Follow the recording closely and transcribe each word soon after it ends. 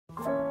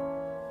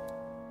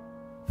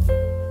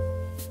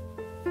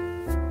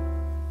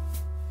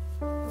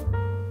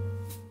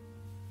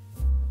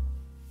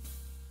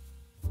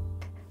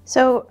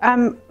So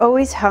I'm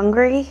always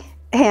hungry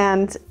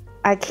and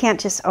I can't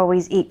just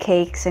always eat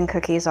cakes and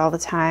cookies all the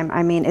time.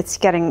 I mean, it's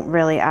getting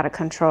really out of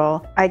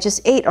control. I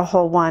just ate a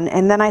whole one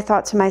and then I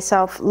thought to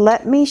myself,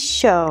 let me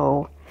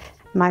show.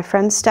 My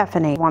friend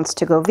Stephanie wants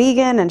to go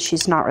vegan and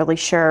she's not really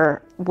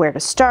sure where to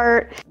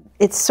start.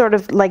 It's sort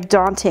of like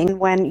daunting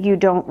when you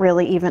don't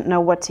really even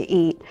know what to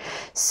eat.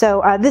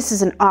 So this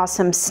is an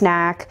awesome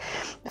snack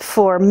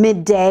for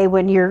midday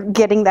when you're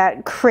getting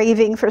that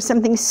craving for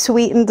something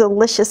sweet and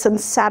delicious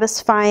and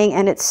satisfying,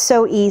 and it's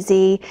so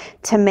easy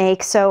to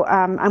make. So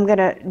I'm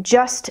gonna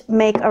just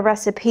make a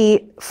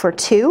recipe for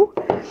 2.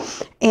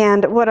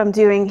 And what I'm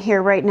doing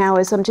here right now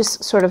is I'm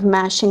just sort of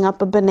mashing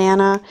up a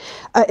banana.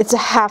 It's a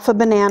half a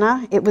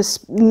banana. It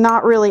was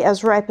not really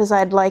as ripe as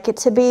I'd like it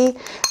to be,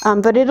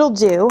 but it'll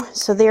do.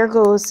 So there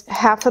goes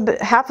half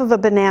of a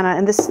banana,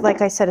 and this,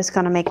 like I said, is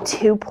going to make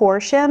 2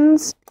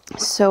 portions.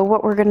 So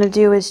what we're going to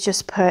do is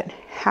just put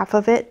half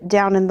of it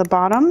down in the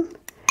bottom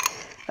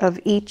of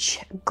each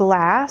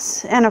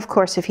glass. And of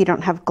course, if you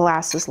don't have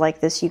glasses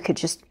like this, you could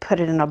just put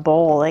it in a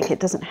bowl. Like, it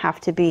doesn't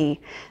have to be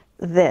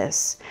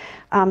this.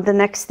 The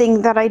next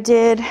thing that I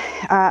did,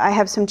 I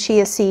have some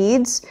chia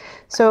seeds.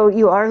 So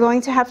you are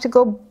going to have to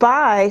go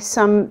buy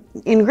some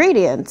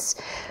ingredients,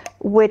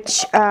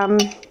 which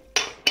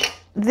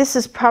this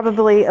is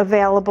probably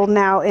available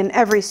now in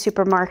every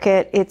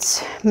supermarket.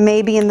 It's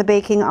maybe in the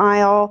baking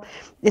aisle.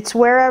 It's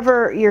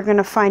wherever you're going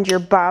to find your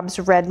Bob's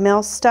Red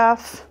Mill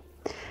stuff.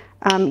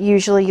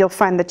 Usually you'll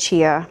find the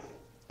chia.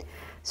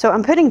 So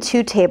I'm putting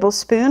 2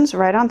 tablespoons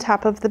right on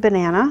top of the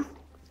banana.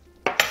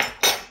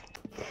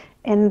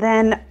 And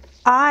then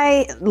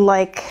I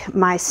like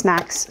my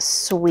snacks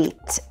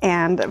sweet,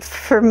 and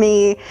for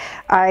me,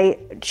 I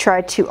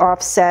try to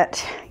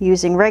offset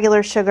using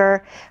regular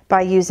sugar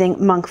by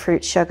using monk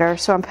fruit sugar.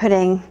 So I'm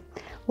putting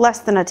less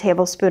than a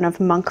tablespoon of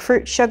monk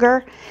fruit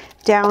sugar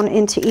down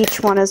into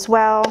each one as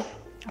well.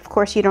 Of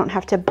course, you don't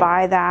have to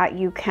buy that.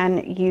 You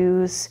can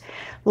use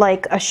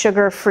like a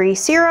sugar-free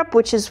syrup,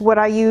 which is what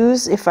I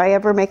use if I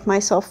ever make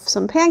myself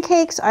some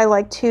pancakes. I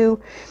like to,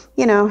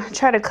 you know,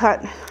 try to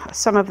cut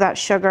some of that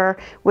sugar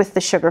with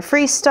the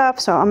sugar-free stuff.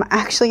 So I'm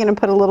actually going to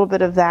put a little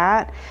bit of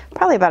that,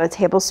 probably about a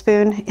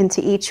tablespoon,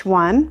 into each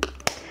one.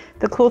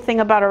 The cool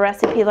thing about a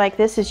recipe like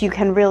this is you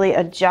can really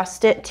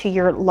adjust it to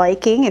your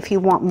liking. If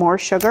you want more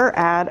sugar,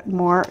 add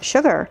more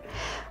sugar.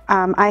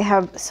 I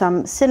have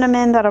some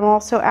cinnamon that I'm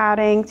also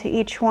adding to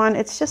each one.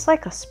 It's just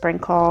like a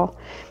sprinkle,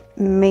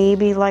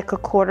 maybe like a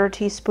 1/4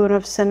 teaspoon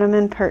of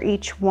cinnamon per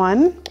each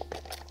one.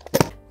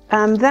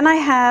 Then I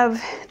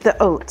have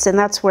the oats, and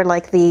that's where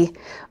like the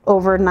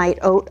overnight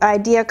oat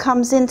idea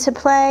comes into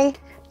play.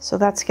 So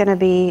that's going to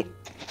be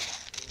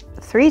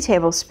 3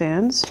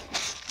 tablespoons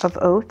of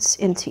oats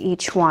into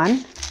each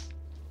one.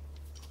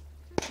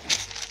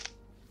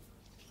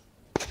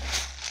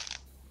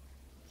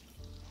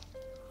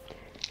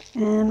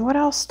 And what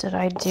else did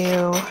I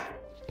do?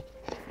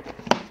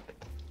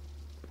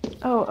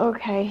 Oh,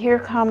 okay, here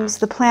comes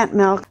the plant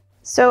milk.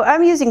 So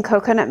I'm using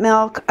coconut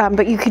milk,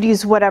 but you could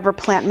use whatever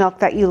plant milk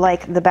that you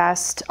like the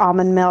best.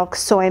 Almond milk,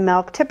 soy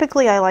milk.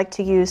 Typically I like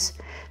to use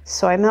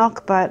soy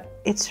milk, but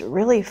it's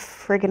really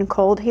friggin'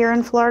 cold here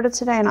in Florida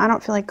today, and I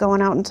don't feel like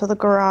going out into the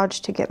garage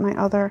to get my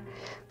other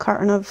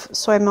carton of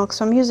soy milk,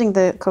 so I'm using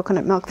the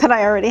coconut milk that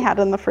I already had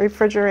in the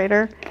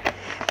refrigerator.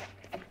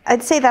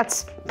 I'd say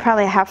that's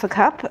probably 1/2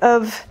 cup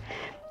of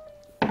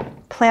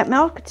plant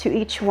milk to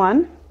each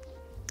one.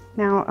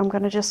 Now I'm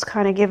going to just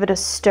kind of give it a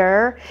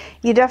stir.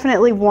 You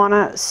definitely want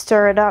to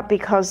stir it up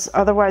because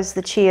otherwise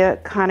the chia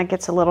kind of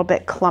gets a little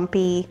bit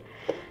clumpy.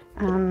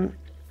 And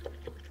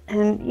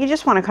you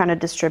just want to kind of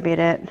distribute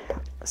it.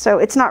 So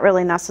it's not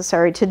really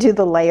necessary to do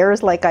the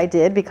layers like I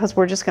did because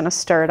we're just going to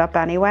stir it up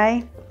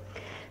anyway.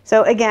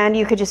 So again,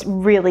 you could just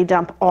really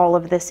dump all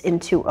of this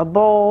into a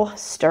bowl,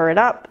 stir it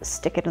up,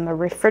 stick it in the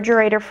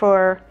refrigerator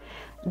for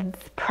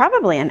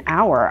probably an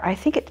hour. I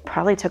think it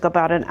probably took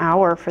about an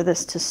hour for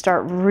this to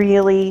start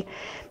really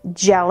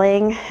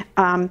gelling.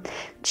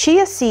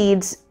 Chia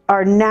seeds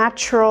are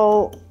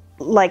natural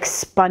like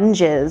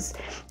sponges,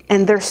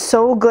 and they're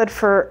so good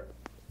for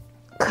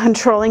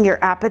controlling your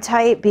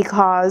appetite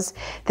because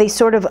they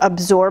sort of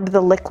absorb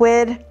the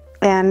liquid,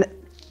 and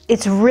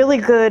it's really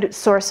good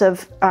source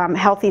of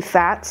healthy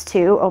fats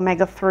too,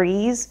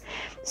 omega-3s.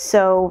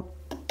 So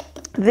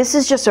this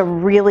is just a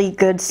really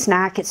good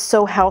snack. It's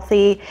so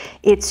healthy.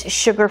 It's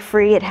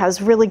sugar-free. It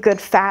has really good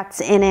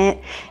fats in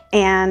it,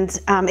 and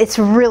it's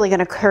really going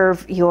to curb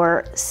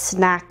your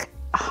snack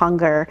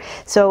hunger.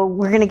 So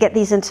we're going to get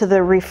these into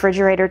the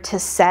refrigerator to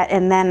set,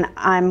 and then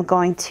I'm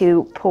going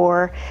to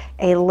pour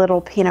a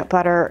little peanut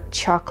butter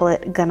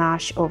chocolate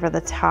ganache over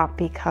the top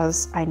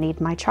because I need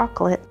my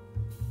chocolate.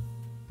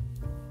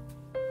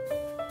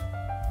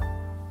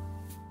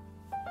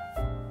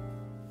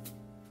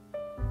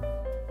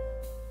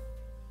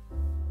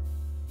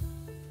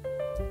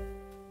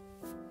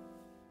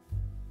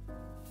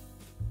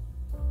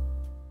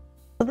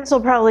 This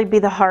will probably be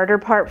the harder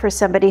part for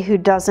somebody who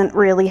doesn't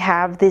really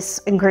have these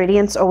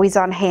ingredients always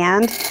on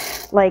hand.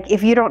 Like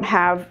if you don't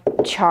have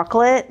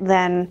chocolate,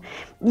 then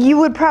you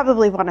would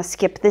probably want to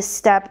skip this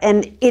step.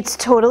 And it's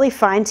totally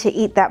fine to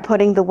eat that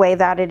pudding the way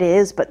that it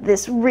is, but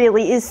this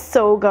really is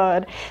so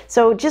good.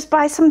 So just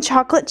buy some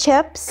chocolate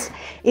chips.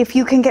 If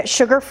you can get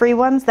sugar-free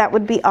ones, that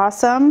would be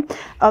awesome.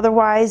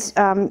 Otherwise,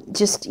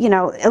 just, you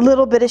know, a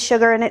little bit of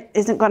sugar in it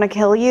isn't going to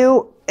kill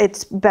you.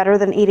 It's better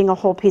than eating a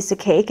whole piece of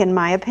cake, in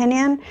my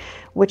opinion,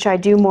 which I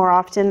do more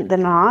often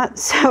than not.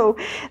 So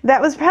that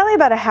was probably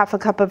about a half a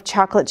cup of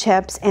chocolate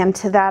chips, and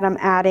to that I'm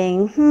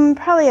adding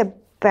probably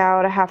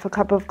about a half a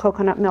cup of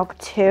coconut milk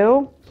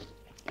too,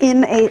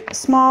 in a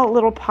small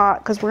little pot,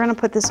 because we're going to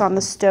put this on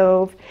the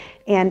stove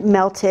and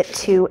melt it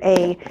to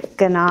a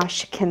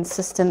ganache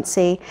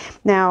consistency.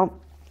 Now,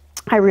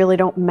 I really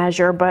don't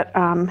measure, but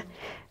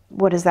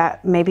what is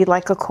that? Maybe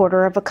like a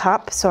quarter of a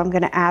cup. So I'm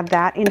going to add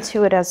that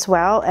into it as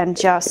well, and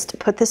just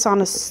put this on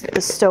the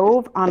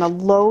stove on a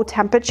low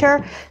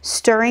temperature,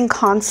 stirring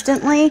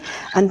constantly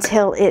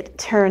until it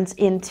turns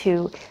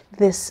into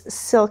this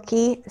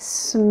silky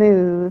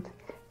smooth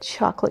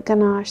chocolate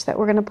ganache that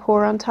we're going to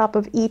pour on top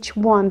of each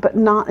one, but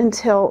not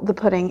until the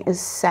pudding is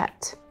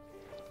set.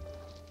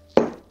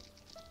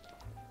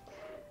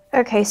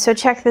 Okay, so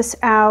check this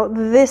out.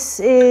 This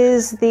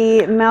is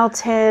the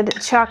melted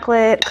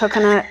chocolate,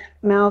 coconut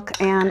milk,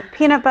 and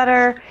peanut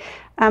butter.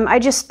 I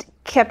just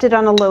kept it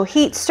on a low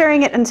heat,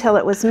 stirring it until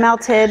it was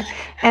melted.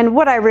 And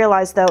what I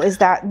realized though is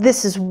that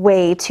this is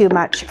way too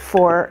much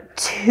for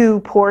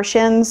 2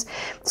 portions.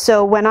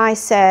 So when I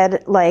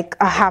said like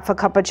a half a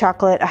cup of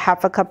chocolate, a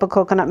half a cup of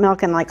coconut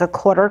milk, and like a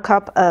quarter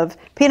cup of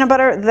peanut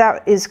butter,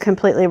 that is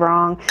completely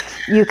wrong.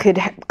 You could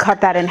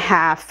cut that in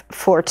half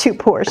for 2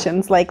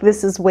 portions. Like,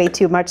 this is way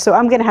too much. So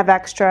I'm gonna have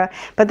extra,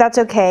 but that's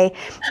okay.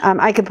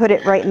 I could put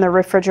it right in the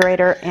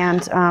refrigerator,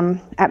 and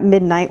at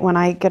midnight when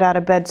I get out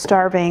of bed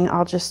starving,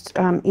 I'll just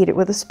eat it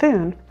with a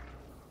spoon.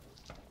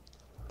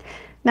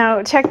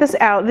 Now check this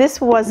out. This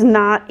was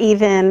not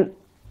even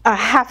a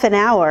half an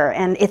hour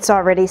and it's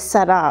already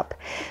set up.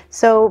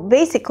 So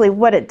basically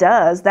what it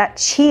does, that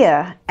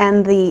chia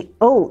and the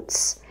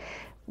oats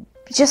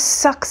just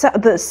sucks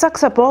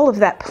up all of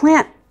that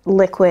plant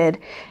liquid,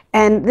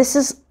 and this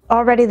is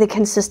already the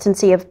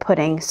consistency of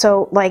pudding.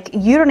 So like,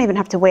 you don't even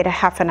have to wait a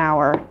half an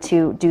hour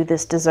to do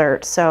this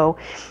dessert. So,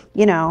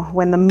 you know,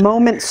 when the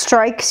moment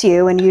strikes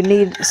you and you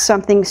need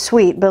something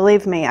sweet,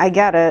 believe me, I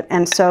get it.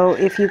 And so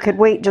if you could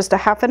wait just a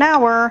half an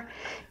hour,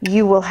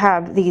 you will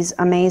have these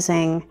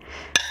amazing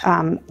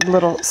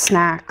little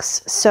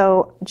snacks.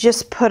 So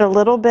just put a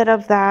little bit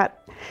of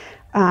that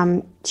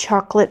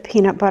chocolate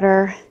peanut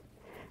butter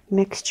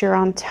mixture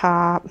on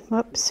top.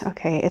 Whoops,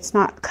 okay, it's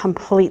not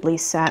completely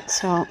set,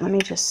 so let me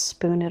just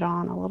spoon it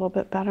on a little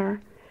bit better.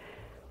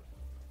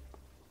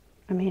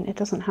 I mean, it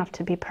doesn't have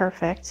to be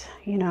perfect,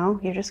 you know,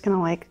 you're just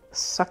gonna like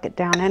suck it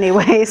down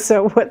anyway,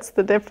 so what's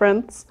the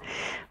difference?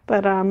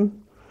 But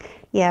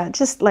yeah,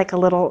 just like a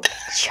little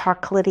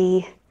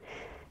chocolatey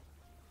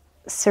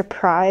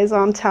surprise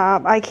on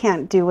top. I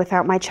can't do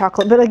without my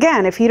chocolate, but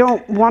again, if you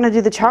don't want to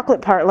do the chocolate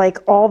part, like,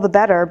 all the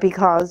better,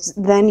 because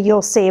then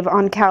you'll save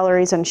on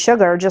calories and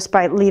sugar just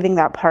by leaving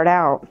that part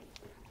out.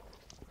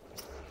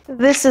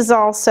 This is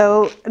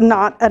also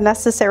not a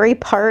necessary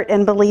part,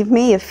 and believe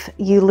me, if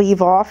you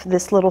leave off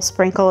this little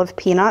sprinkle of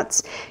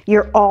peanuts,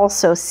 you're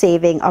also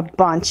saving a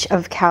bunch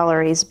of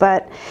calories.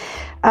 But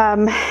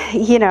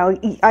you know,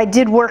 I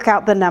did work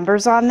out the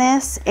numbers on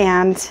this,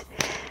 and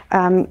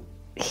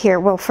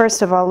here, well,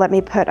 first of all, let me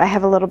put, I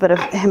have a little bit of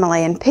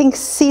Himalayan pink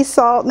sea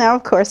salt. Now,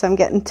 of course, I'm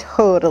getting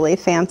totally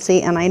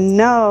fancy, and I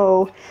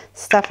know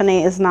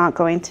Stephanie is not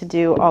going to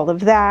do all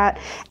of that,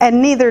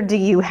 and neither do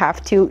you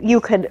have to.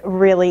 You could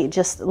really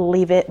just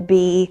leave it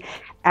be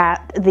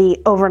at the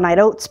overnight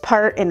oats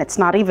part, and it's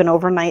not even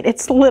overnight.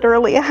 It's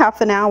literally a half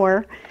an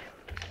hour.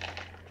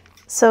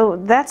 So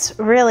that's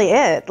really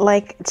it.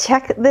 Like,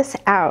 check this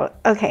out.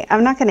 Okay,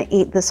 I'm not going to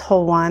eat this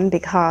whole one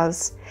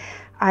because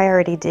I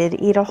already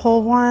did eat a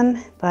whole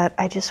one, but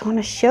I just want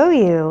to show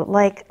you,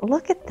 like,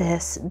 look at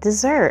this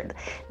dessert,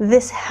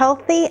 this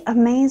healthy,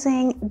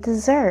 amazing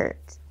dessert.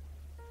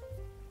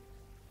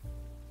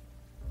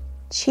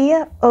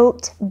 Chia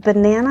oat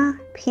banana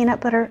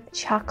peanut butter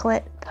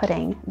chocolate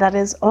pudding that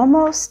is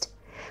almost,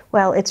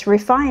 well, it's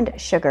refined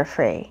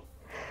sugar-free.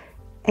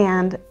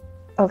 And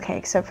okay,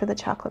 except for the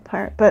chocolate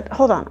part, but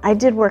hold on, I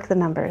did work the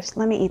numbers.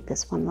 Let me eat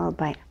this one little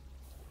bite.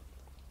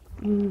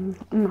 Oh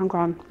my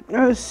God, it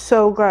was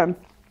so good.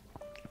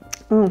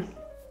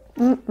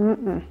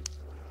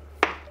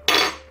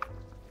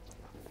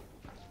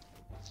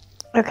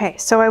 Okay,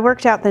 so I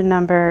worked out the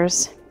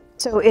numbers.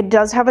 So it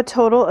does have a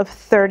total of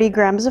 30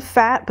 grams of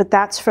fat, but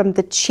that's from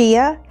the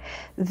chia,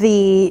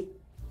 the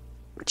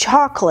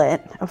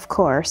chocolate, of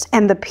course,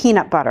 and the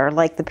peanut butter.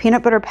 Like, the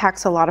peanut butter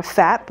packs a lot of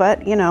fat,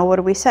 but you know, what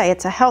do we say?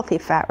 It's a healthy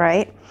fat,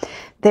 right?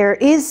 There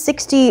is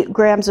 60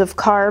 grams of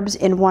carbs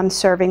in one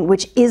serving,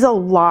 which is a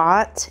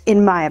lot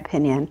in my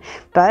opinion,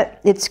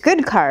 but it's good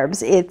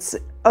carbs. It's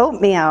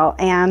oatmeal,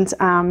 and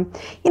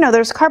you know,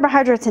 there's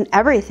carbohydrates in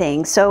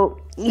everything.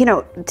 So you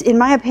know, in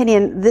my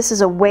opinion, this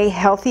is a way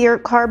healthier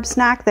carb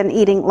snack than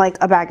eating like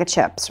a bag of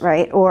chips,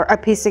 right? Or a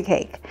piece of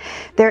cake.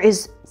 There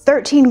is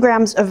 13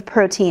 grams of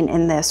protein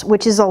in this,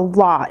 which is a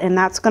lot, and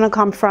that's going to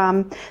come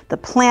from the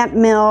plant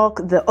milk.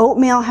 The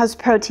oatmeal has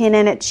protein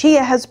in it,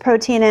 chia has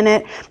protein in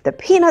it, the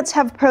peanuts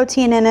have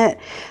protein in it.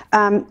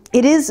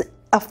 It is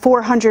a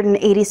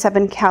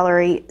 487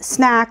 calorie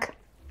snack,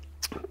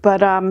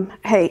 but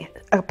hey,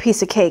 a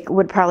piece of cake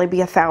would probably be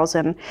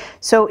 1,000.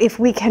 So if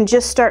we can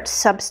just start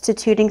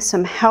substituting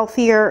some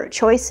healthier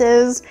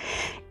choices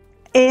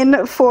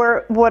in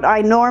for what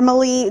I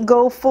normally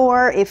go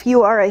for, if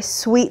you are a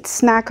sweet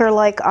snacker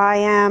like I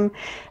am,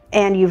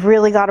 and you've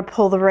really got to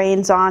pull the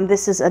reins on,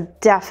 this is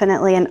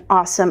definitely an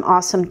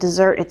awesome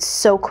dessert. It's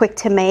so quick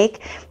to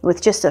make. With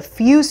just a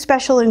few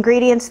special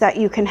ingredients that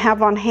you can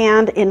have on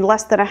hand, in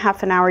less than a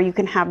half an hour, you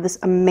can have this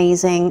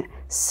amazing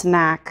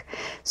snack.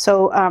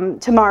 So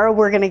tomorrow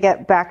we're going to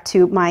get back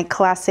to my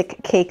classic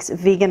cakes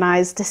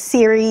veganized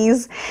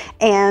series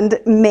and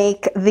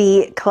make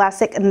the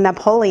classic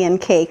Napoleon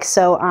cake.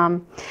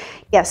 So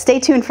yeah, stay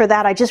tuned for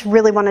that. I just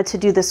really wanted to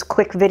do this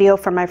quick video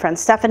for my friend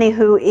Stephanie,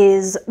 who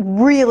is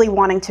really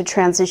wanting to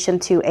transition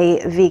to a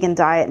vegan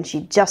diet, and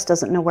she just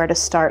doesn't know where to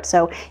start.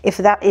 So if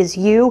that is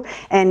you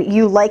and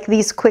you like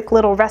these quick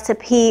little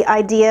recipe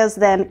ideas,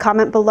 then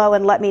comment below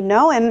and let me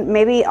know, and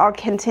maybe I'll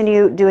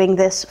continue doing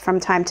this from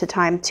time to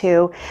time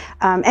too.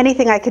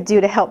 Anything I could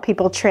do to help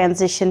people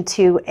transition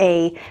to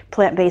a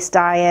plant-based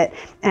diet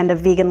and a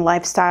vegan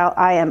lifestyle,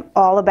 I am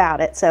all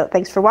about it. So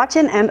thanks for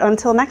watching, and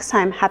until next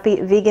time, happy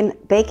vegan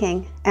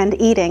baking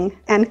and eating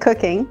and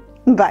cooking.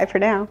 Bye for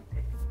now.